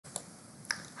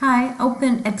Hi,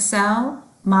 open Excel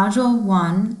Module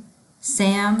 1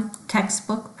 SAM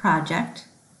Textbook Project.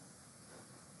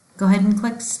 Go ahead and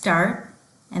click Start,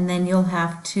 and then you'll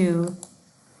have to,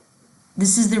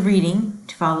 this is the reading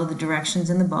to follow the directions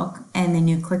in the book, and then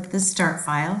you click the Start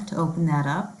file to open that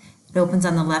up. It opens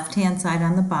on the left-hand side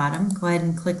on the bottom. Go ahead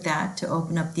and click that to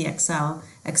open up the Excel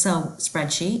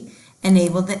spreadsheet.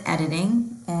 Enable the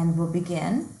editing, and we'll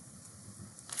begin.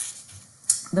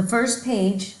 The first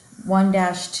page,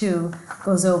 1-2,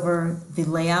 goes over the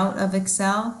layout of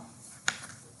Excel.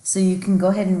 So you can go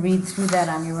ahead and read through that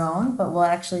on your own, but we'll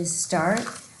actually start.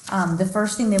 The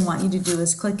first thing they want you to do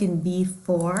is click in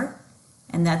B4,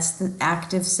 and that's the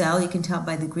active cell. You can tell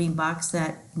by the green box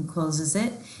that encloses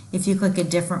it. If you click a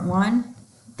different one,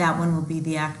 that one will be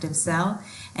the active cell.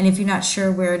 And if you're not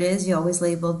sure where it is, you always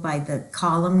label by the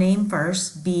column name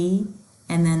first, B,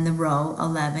 and then the row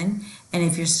 11. And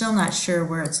if you're still not sure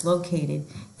where it's located,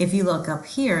 if you look up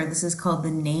here, this is called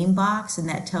the name box, and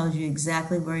that tells you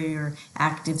exactly where your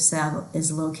active cell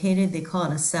is located. They call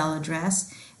it a cell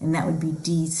address, and that would be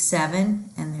D7,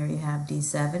 and there you have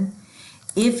D7.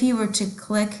 If you were to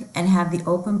click and have the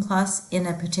open plus in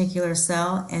a particular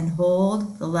cell and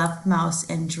hold the left mouse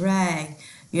and drag,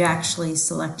 you're actually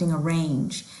selecting a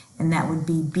range, and that would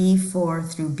be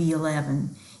B4 through B11.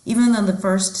 Even though the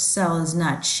first cell is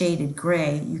not shaded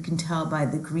gray, you can tell by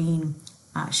the green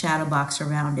shadow box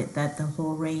around it that the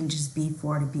whole range is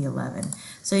B4 to B11.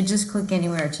 So you just click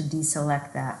anywhere to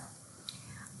deselect that.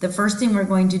 The first thing we're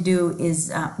going to do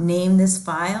is name this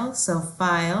file. So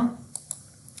File,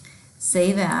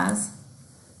 Save As.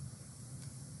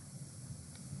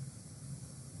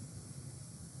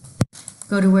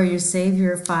 Go to where you save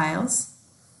your files.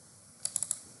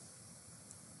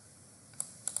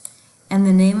 And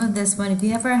the name of this one, if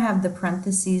you ever have the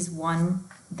parentheses 1,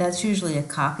 that's usually a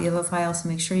copy of a file, so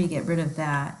make sure you get rid of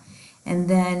that. And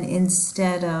then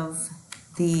instead of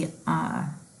the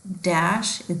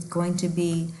dash, it's going to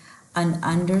be an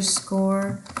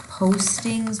underscore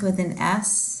postings with an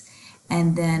S,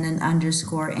 and then an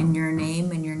underscore and your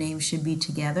name should be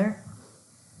together.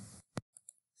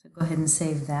 So go ahead and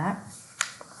save that.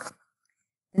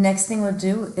 The next thing we'll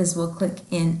do is we'll click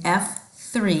in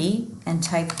F3 and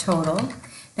type total.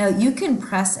 Now you can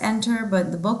press enter,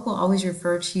 but the book will always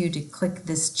refer to you to click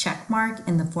this check mark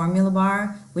in the formula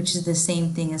bar, which is the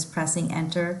same thing as pressing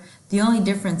enter. The only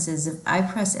difference is if I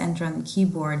press enter on the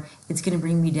keyboard, it's going to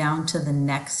bring me down to the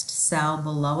next cell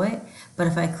below it. But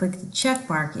if I click the check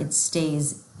mark, it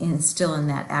stays still in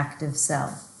that active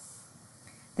cell.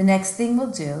 The next thing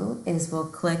we'll do is we'll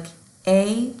click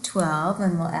A12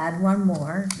 and we'll add one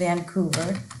more,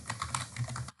 Vancouver.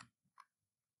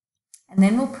 And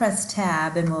then we'll press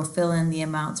tab and we'll fill in the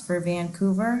amounts for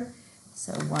Vancouver.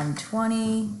 So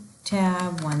 120,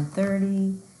 tab,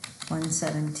 130,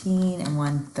 117, and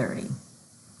 130.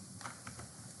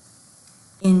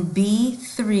 In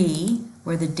B3,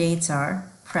 where the dates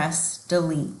are, press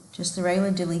delete. Just the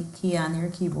regular delete key on your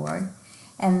keyboard.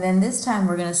 And then this time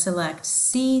we're going to select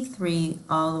C3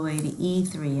 all the way to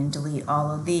E3 and delete all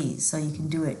of these. So you can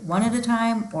do it one at a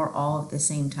time or all at the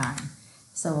same time.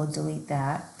 So we'll delete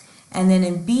that. And then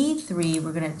in B3,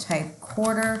 we're going to type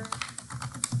quarter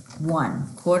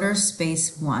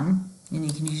space 1, and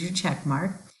you can use your check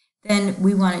mark. Then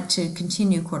we want it to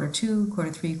continue quarter 2,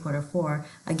 quarter 3, quarter 4.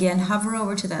 Again, hover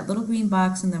over to that little green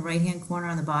box in the right-hand corner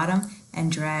on the bottom and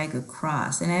drag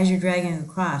across. And as you're dragging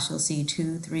across, you'll see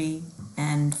 2, 3,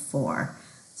 and 4.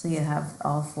 So you have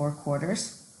all 4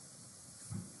 quarters.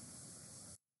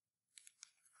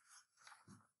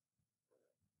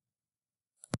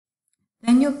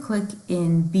 Then you'll click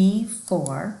in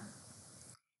B4,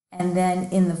 and then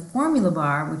in the formula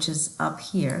bar, which is up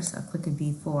here, so I'll click in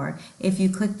B4, if you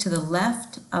click to the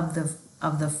left of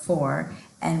the 4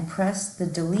 and press the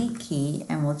delete key,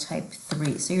 and we'll type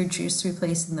 3. So you're just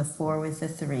replacing the 4 with the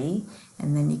 3,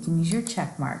 and then you can use your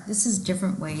check mark. This is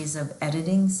different ways of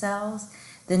editing cells.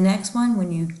 The next one,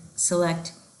 when you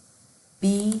select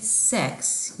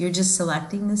B6, you're just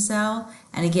selecting the cell,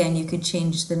 and again you could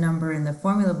change the number in the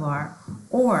formula bar,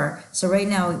 or, so right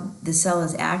now the cell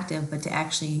is active, but to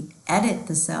actually edit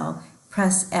the cell,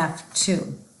 press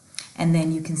F2, and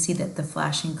then you can see that the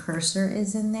flashing cursor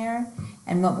is in there.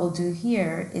 And what we'll do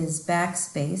here is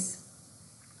backspace,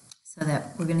 so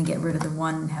that we're going to get rid of the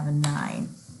 1 and have a 9.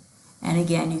 And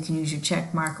again, you can use your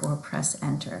check mark or press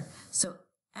enter. So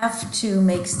F2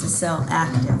 makes the cell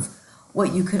active.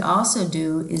 What you could also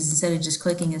do is, instead of just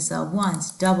clicking a cell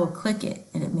once, double click it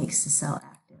and it makes the cell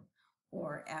active.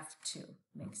 Or F2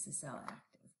 makes the cell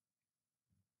active.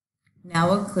 Now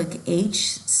we'll click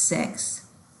H6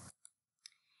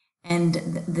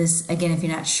 And this, again, if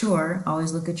you're not sure,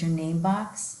 always look at your name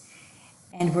box.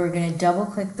 And we're going to double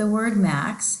click the word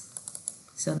max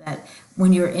so that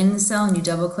when you're in the cell and you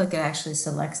double click, it actually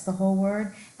selects the whole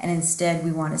word. And instead,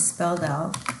 we want it spelled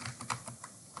out.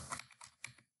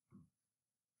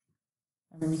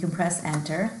 And then you can press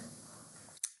enter.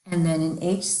 And then in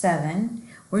H7,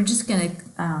 we're just going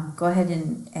to go ahead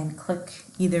and click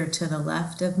either to the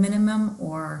left of minimum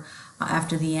or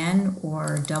after the N,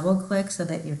 or double click so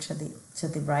that you're to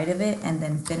the right of it, and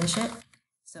then finish it.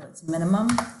 So it's minimum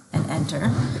and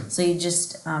enter. So you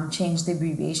just change the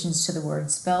abbreviations to the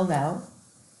word spelled out.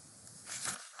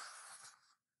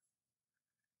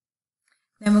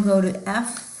 Then we'll go to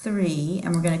F3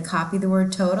 and we're going to copy the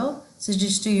word total. So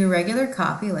just do your regular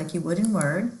copy like you would in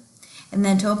Word. And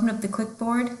then to open up the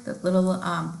clipboard, the little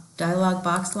dialog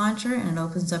box launcher, and it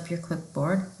opens up your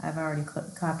clipboard. I've already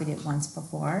copied it once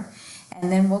before. And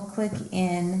then we'll click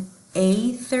in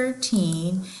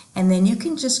A13, and then you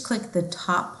can just click the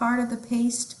top part of the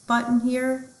paste button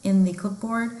here in the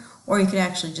clipboard, or you could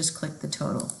actually just click the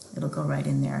total. It'll go right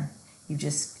in there. You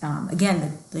just,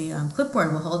 again, the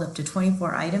clipboard will hold up to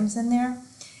 24 items in there.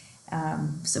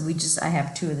 So I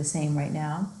have 2 of the same right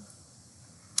now.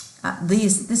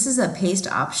 This is a paste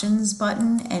options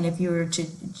button, and if you were to,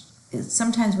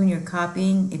 sometimes when you're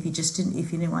copying, if you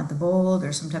didn't want the bold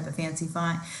or some type of fancy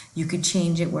font, you could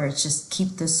change it where it's just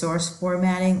keep the source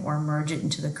formatting or merge it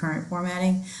into the current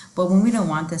formatting. But when we don't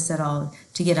want this at all,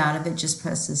 to get out of it, just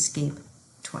press escape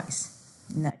twice,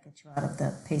 and that gets you out of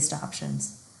the paste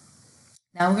options.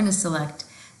 Now we're going to select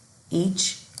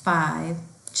H5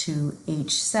 to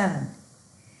H7.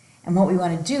 And what we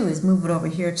want to do is move it over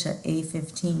here to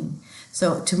A15.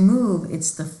 So to move, it's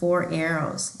the 4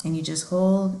 arrows, and you just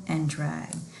hold and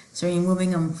drag. So you're moving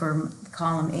them from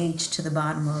column H to the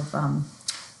bottom of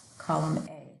column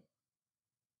A.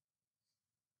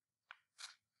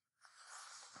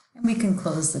 And we can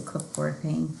close the clipboard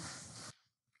pane.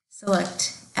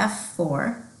 Select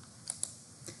F4.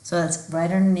 So that's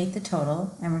right underneath the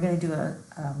total, and we're going to do a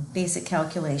basic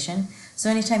calculation. So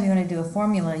anytime you want to do a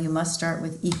formula, you must start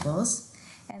with equals,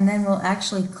 and then we'll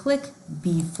actually click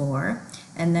B4,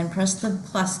 and then press the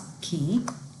plus key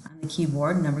on the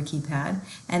keyboard, number keypad,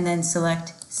 and then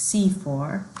select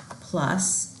C4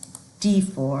 plus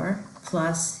D4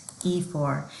 plus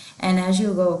E4. And as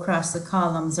you go across the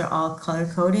columns, they're all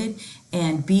color-coded,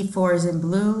 and B4 is in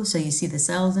blue, so you see the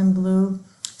cells in blue.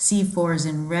 C4 is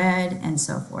in red, and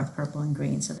so forth, purple and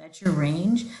green. So that's your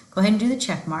range. Go ahead and do the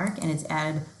check mark, and it's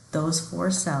added those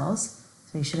 4 cells.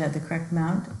 So you should have the correct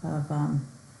amount of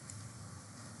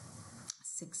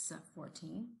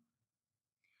 614.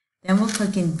 Then we'll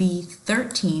click in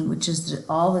B13, which is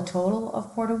all the total of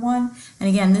quarter 1. And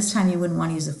again, this time you wouldn't want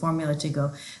to use the formula to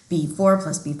go B4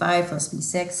 plus B5 plus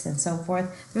B6 and so forth.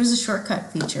 There's a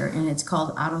shortcut feature, and it's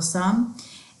called Autosum.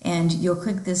 And you'll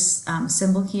click this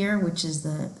symbol here, which is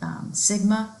the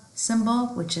sigma symbol,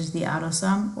 which is the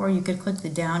Autosum, or you could click the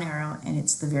down arrow, and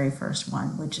it's the very first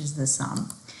one, which is the sum.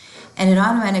 And it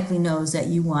automatically knows that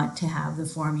you want to have the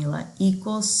formula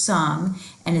equals sum,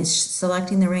 and it's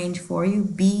selecting the range for you,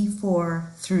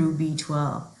 B4 through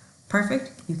B12.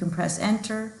 Perfect. You can press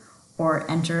enter, or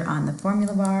enter on the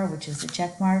formula bar, which is the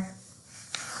check mark.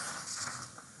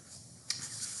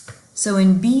 So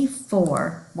in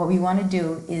B4, what we want to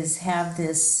do is have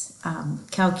this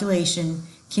calculation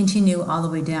continue all the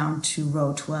way down to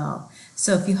row 12.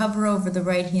 So if you hover over the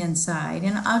right-hand side,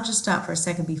 and I'll just stop for a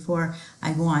second before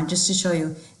I go on, just to show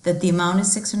you that the amount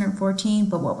is 614,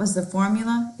 but what was the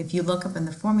formula? If you look up in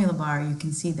the formula bar, you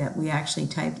can see that we actually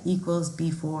typed equals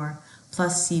B4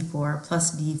 plus C4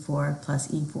 plus D4 plus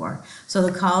E4. So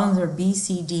the columns are B,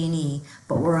 C, D, and E,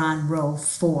 but we're on row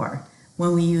 4.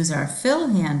 When we use our fill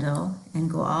handle and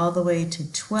go all the way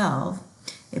to 12,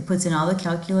 it puts in all the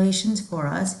calculations for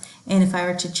us. And if I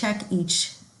were to check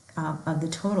each of the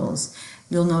totals,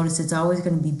 you'll notice it's always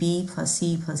going to be B plus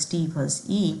C plus D plus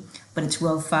E, but it's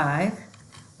row 5,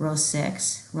 row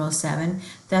 6, row 7.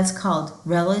 That's called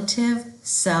relative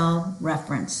cell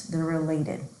reference. They're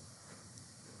related.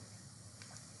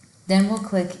 Then we'll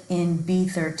click in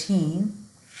B13,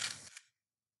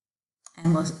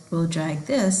 and we'll drag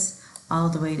this all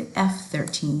the way to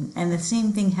F13. And the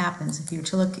same thing happens. If you were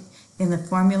to look in the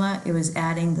formula, it was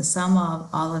adding the sum of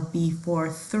all of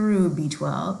B4 through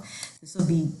B12. This will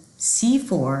be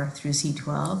C4 through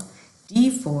C12,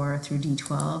 D4 through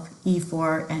D12,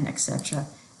 E4, and etc.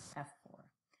 F4.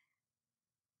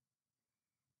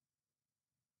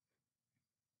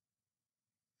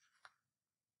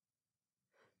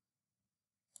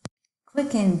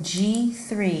 Click in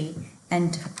G3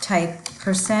 and type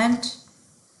 %,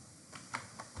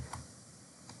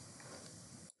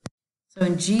 So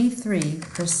in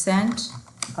G3, percent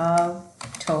of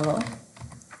total,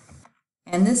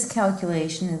 and this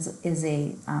calculation is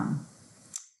a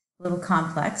little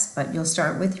complex, but you'll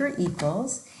start with your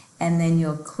equals, and then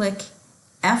you'll click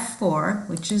F4,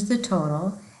 which is the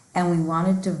total, and we want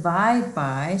to divide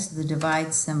by, so the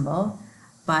divide symbol,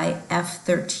 by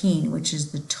F13, which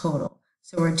is the total.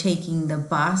 So we're taking the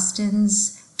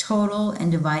Boston's total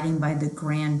and dividing by the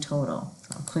grand total.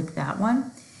 So I'll click that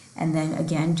one, and then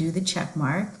again do the check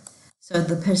mark. So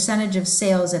the percentage of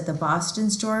sales at the Boston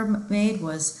store made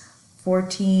was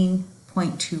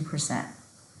 14.2%.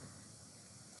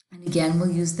 And again, we'll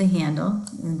use the handle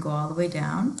and go all the way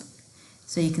down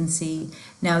so you can see.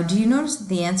 Now, do you notice that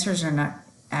the answers are not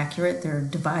accurate? They're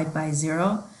divide by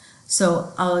 0.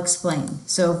 So I'll explain.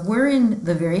 So if we're in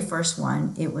the very first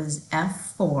one, it was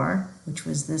F4, which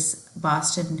was this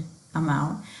Boston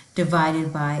amount,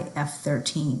 divided by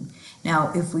F13.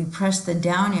 Now, if we press the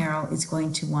down arrow, it's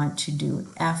going to want to do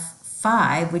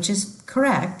F5, which is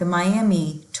correct, the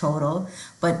Miami total,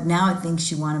 but now it thinks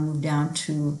you want to move down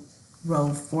to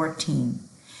row 14.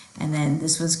 And then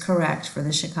this was correct for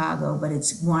the Chicago, but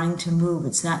it's wanting to move.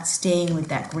 It's not staying with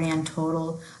that grand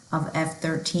total of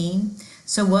F13.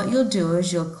 So what you'll do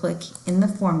is you'll click in the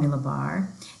formula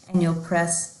bar and you'll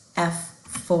press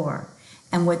F4.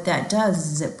 And what that does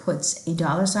is it puts a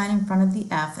 $sign in front of the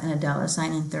F and a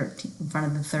 $sign in front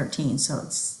of the 13. So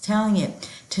it's telling it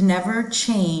to never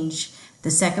change the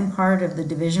second part of the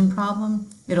division problem.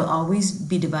 It'll always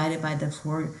be divided by the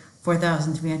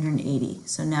 4,380.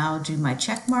 So now I'll do my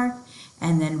check mark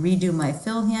and then redo my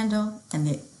fill handle, and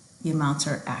the amounts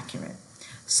are accurate.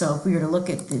 So if we were to look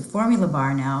at the formula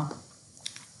bar now,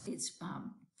 it's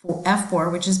for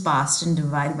F4, which is Boston,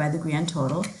 divided by the grand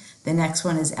total. The next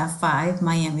one is F5,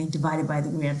 Miami, divided by the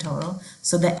grand total.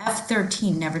 So the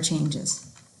F13 never changes.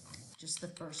 Just the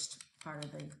first part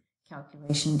of the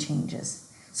calculation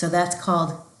changes. So that's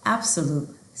called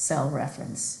absolute cell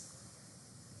reference.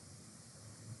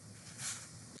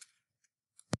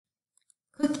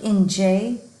 Click in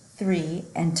J3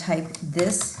 and type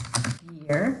this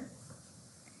year,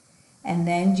 and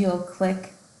then you'll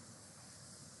click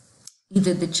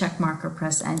either the check mark or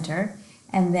press enter,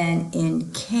 and then in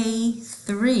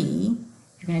K3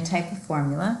 you're going to type a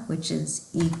formula, which is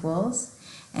equals,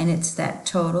 and it's that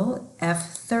total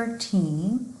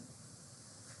F13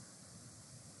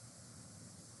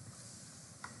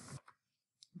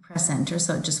 press enter,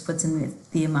 so it just puts in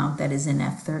the amount that is in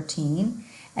F13.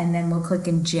 And then we'll click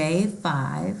in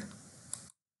J5,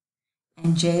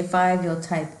 and J5 you'll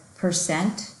type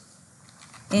percent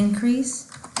increase,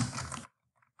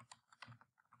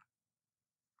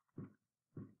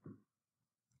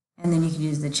 and then you can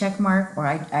use the check mark, or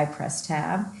I press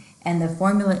tab, and the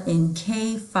formula in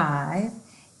K5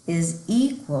 is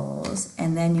equals,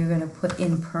 and then you're going to put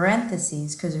in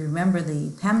parentheses, because remember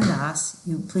the PEMDAS,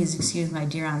 you please excuse my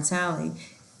dear Aunt Sally,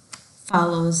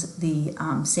 follows the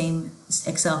same,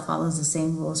 Excel follows the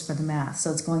same rules for the math.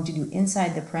 So it's going to do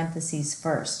inside the parentheses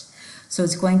first. So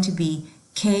it's going to be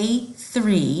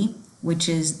K3, which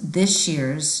is this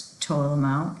year's total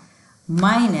amount,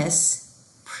 minus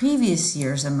previous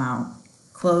year's amount.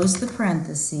 Close the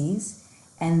parentheses,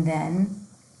 and then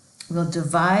we'll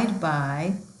divide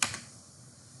by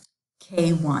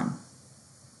K1.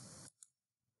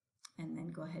 And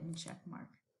then go ahead and check mark.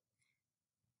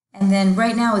 And then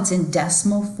right now it's in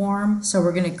decimal form, so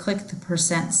we're going to click the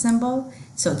percent symbol,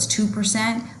 so it's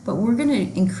 2%, but we're going to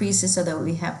increase it so that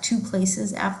we have two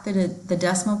places after the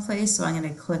decimal place, so I'm going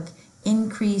to click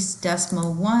increase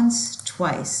decimal once,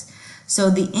 twice. So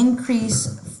the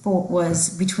increase was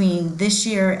between this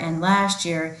year and last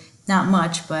year, not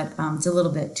much, but it's a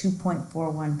little bit,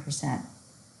 2.41%.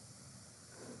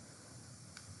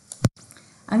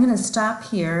 I'm going to stop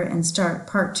here and start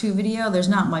part 2 video. There's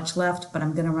not much left, but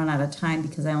I'm going to run out of time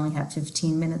because I only have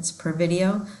 15 minutes per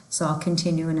video, so I'll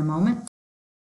continue in a moment.